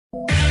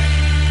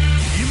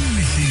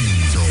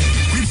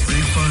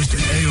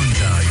breakfast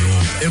eyondlayo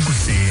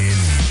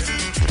ekuseni.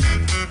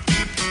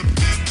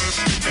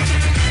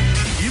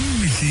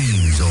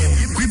 Imihlinzo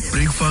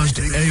kwi-breakfast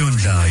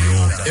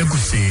eyondlayo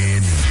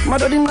ekuseni.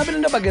 Madoda inqabile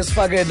into abake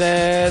sifake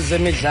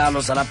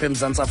nezemidlalo zalapha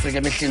eMzantsi Afrika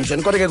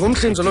emihlinzweni kodwa ke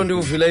ngumhlinzo lo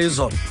ndiwuvile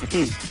izolo.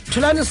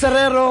 Thulani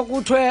Serero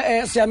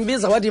kuthiwe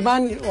siyambiza wathi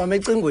imani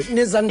wamecingweni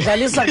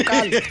nizandlalisa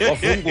kuqala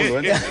wafungulo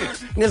wena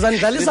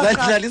nizandlalisa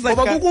kuqala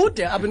ngoba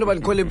kukude apha into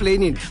balikhole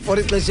eplanini for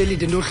ixesha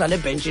elide ndiyohlala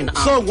ebenchini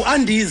so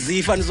ngu-andizi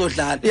ifa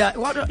nizodlala ya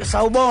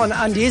sawubona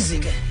andizi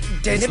ke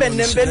de nibe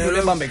nempendulo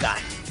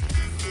ebambekayo.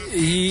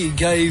 He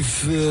gave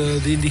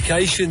the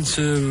indication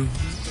to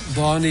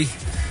Barney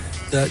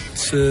that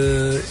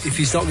if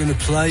he's not going to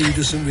play, he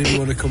doesn't really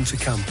want to come to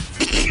camp.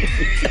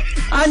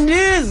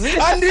 Andizi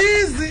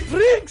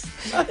Bricks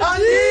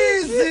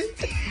Andizi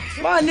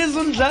manje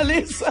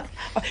uzundlalisa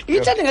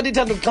ithanda ngathi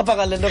ithanda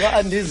ukuxhapha lento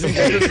ka-Andizi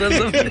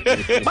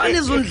manje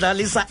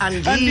uzundlalisa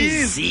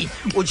Andizi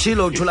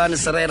uchilo uThulani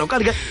Serero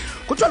kanti ke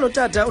kuthiwa lo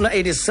tata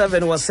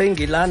una-87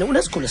 wasengilane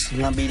unesikhulu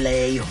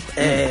esinqabileyo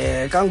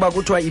kangoba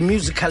kuthiwa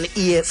i-musical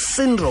ear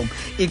syndrome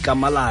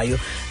igama layo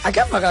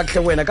akeva kakuhle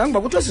wena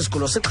kangoba kuthiwa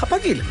sisikhulo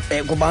sixhaphakile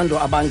kubantu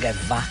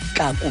abangeva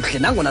kakuhle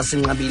nangona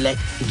sinqabile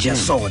nje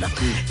sona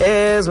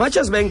as much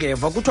as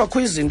bengeva kuthiwa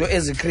kho izinto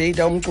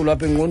ezicreate umculo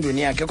apha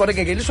engqondweni yakhe kodwa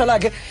ke ngelishwa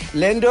lakhe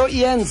lento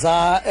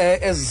yenza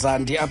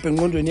ezizandi apha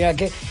engqondweni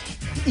yakhe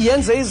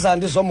yenze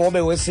izandi zomobe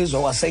wesizwe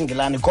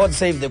wasengilane. God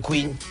save the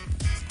Queen.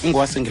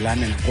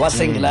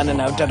 wasengilane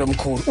nayo utata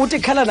omkhulu uthi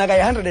khala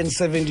naka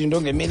 170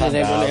 into ngemini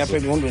lento lapha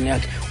engqondweni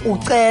yakhe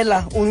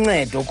ucela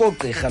uncedo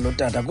koogqirha lo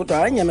tata kodwa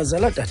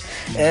hanyamezela tata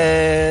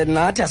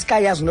nathi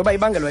asikayazi noba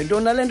ibangelwa into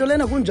nalento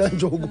lena kunjani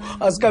njoku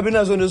asikabi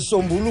nazo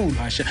nesisombululo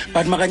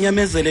but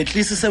makanyamezele at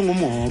least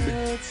sengumhobe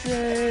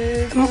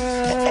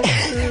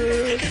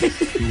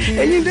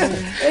enye into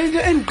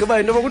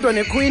endigqibayo into kuthiwa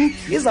neQueen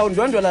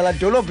izawundwendwela la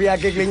dolophu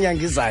yakhe kule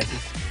nyanga izayo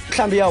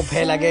mhlawumbi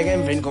iyawuphela ke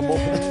emveni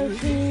kobomi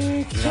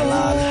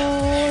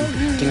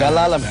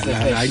ndingalala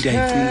mqeqeshi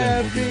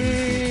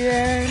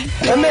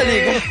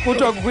eMelika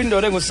kuthiwa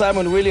kwindoda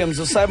enguSimon Williams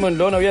uSimon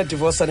lona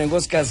uyadivorsa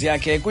nenkosikazi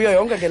yakhe kuyo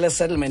yonke ke le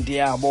settlement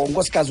yabo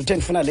unkosikazi uthe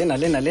ndifuna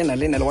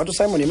lena wathi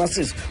uSimon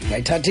imasisi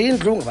ungayithatha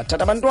indlu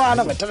ungabathatha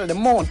abantwana ungathatha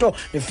nemoto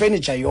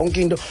nefurniture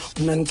yonke into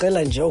mna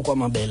ndicela nje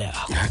okwamabele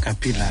akho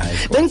akaphilayo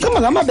bengicima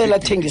ngamabele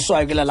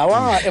athengiswayo ke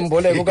lawa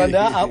emboleko kanti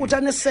uthi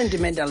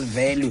ane-sentimental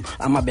value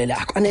amabele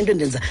akho anento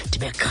endenza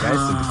ndibe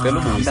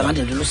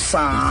ngathi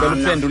ndilusana Phela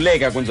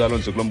uphenduleka kunjalo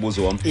nje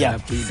kulombuzo wami.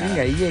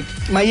 Singayiyeki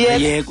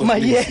mayeke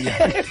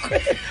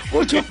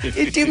kuthiwa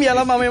iteam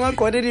yalamama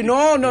emagqweteni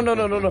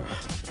no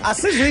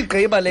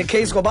asizuyigqiba le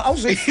case ngoba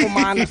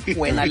awuzuyifumana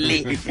wena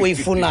le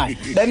uyifunayo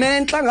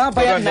benentla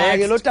ngapha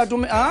yanaye lo tata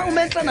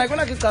umentla naye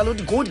kwelakhe icala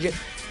uthi good ke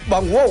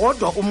banguwo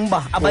wodwa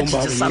umba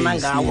abajijisana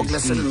ngawo kule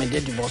settlement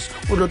ye-divorce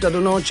ulo tata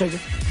unotshe ke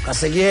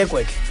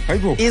ngasekuyekwe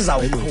ke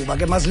izawuqhuba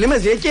ke mazilime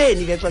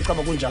ziyetyeni ke xa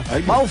chaba kunjalo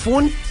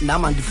bawufuni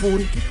nam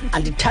andifuni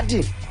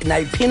andithathi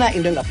nayiphina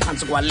into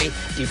engaphantsi kwale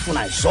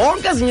ndiyifunayo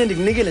zonke ezinye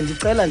ndikunikile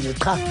ndicela nje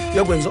cha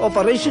yokwenza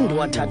i-operation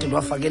ndiwathathe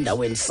ndiwafake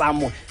endaweni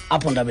samo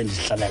apho ndabe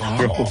ndizihlalela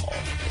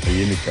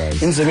Yini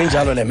guys. inzima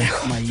enjalo le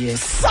meko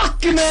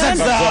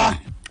sakimenza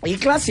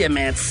iklasi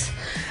ye-maths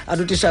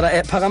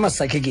atutishara phakama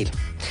sisakhekile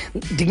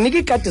ndikunika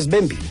ikati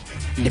zibe mbini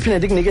ndiphinde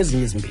ndikunike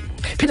ezinye ezimbini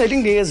phinde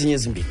ndikunike ezinye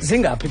ezimbini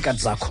zingaphi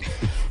ikati zakho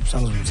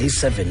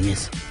ziyi-7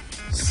 miss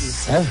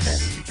 7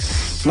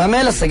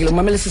 mamela sekile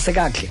mamela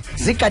sisekakhe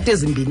zikati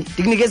ezimbini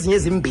ndikunike ezinye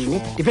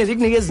ezimbini ndiphinde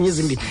ndikunike ezinye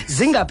ezimbini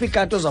zingaphi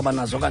ikati ozawuba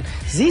nazo kanti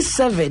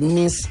ziyi-7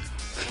 miss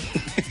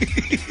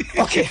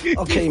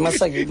okay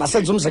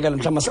masenze umzekelo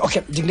mhlawumbi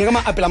okay ndikunika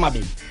ama-apile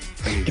amabini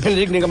ndiphinde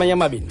ndikunike amanye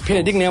amabini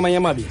ndiphinde ndikunike amanye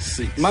amabini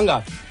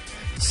mangaphi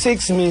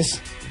 6 miss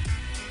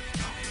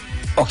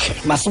okay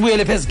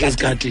masibuyele phezu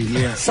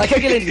esikhathini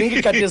sakhekele ndikunike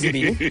ikati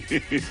ezimbini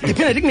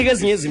ndiphinde ndikunike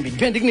ezinye ezimbini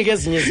ndiphinde ndikunike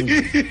ezinye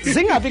ezimbini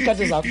zingaphi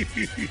ikati zakho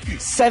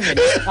 7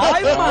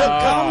 hayi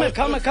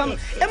ma khame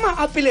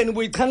ema-apileni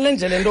ubuyichanile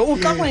nje le nto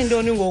uxakwa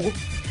yintoni ngoku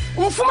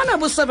umfumana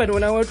bo-7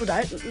 wena wethu uthi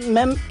hayi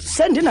mem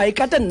sendinayo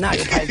ikati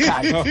endinayo phaa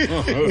ekhaya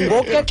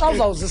ngoku ke xa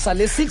uzawuzisa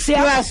le 6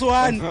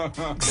 +1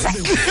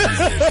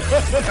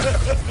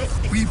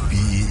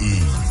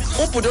 Kwi-BEE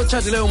ubhuti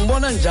otshatileyo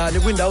umbona njani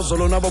kwiindawo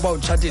zolonwabo uba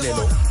utshatile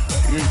lo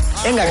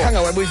engakhange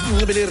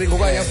webuyinxibele iringo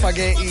okanye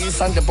afake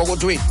isandla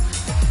epokothweni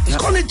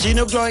zikhona ijini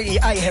ekuthiwa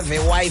i have a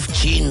wife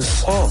jeans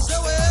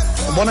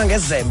ubona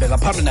ngezembe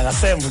ngaphambi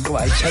nangasemva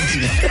ukuba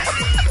ayitshatile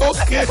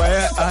okay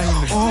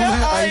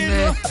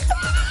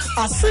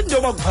asinto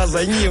yoba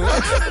kuphazanyiwe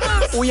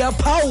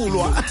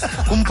uyaphawulwa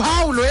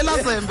kumphawulo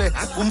elazembe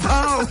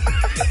kumphawulo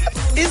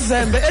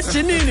izembe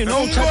ejinini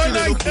no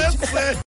utshatile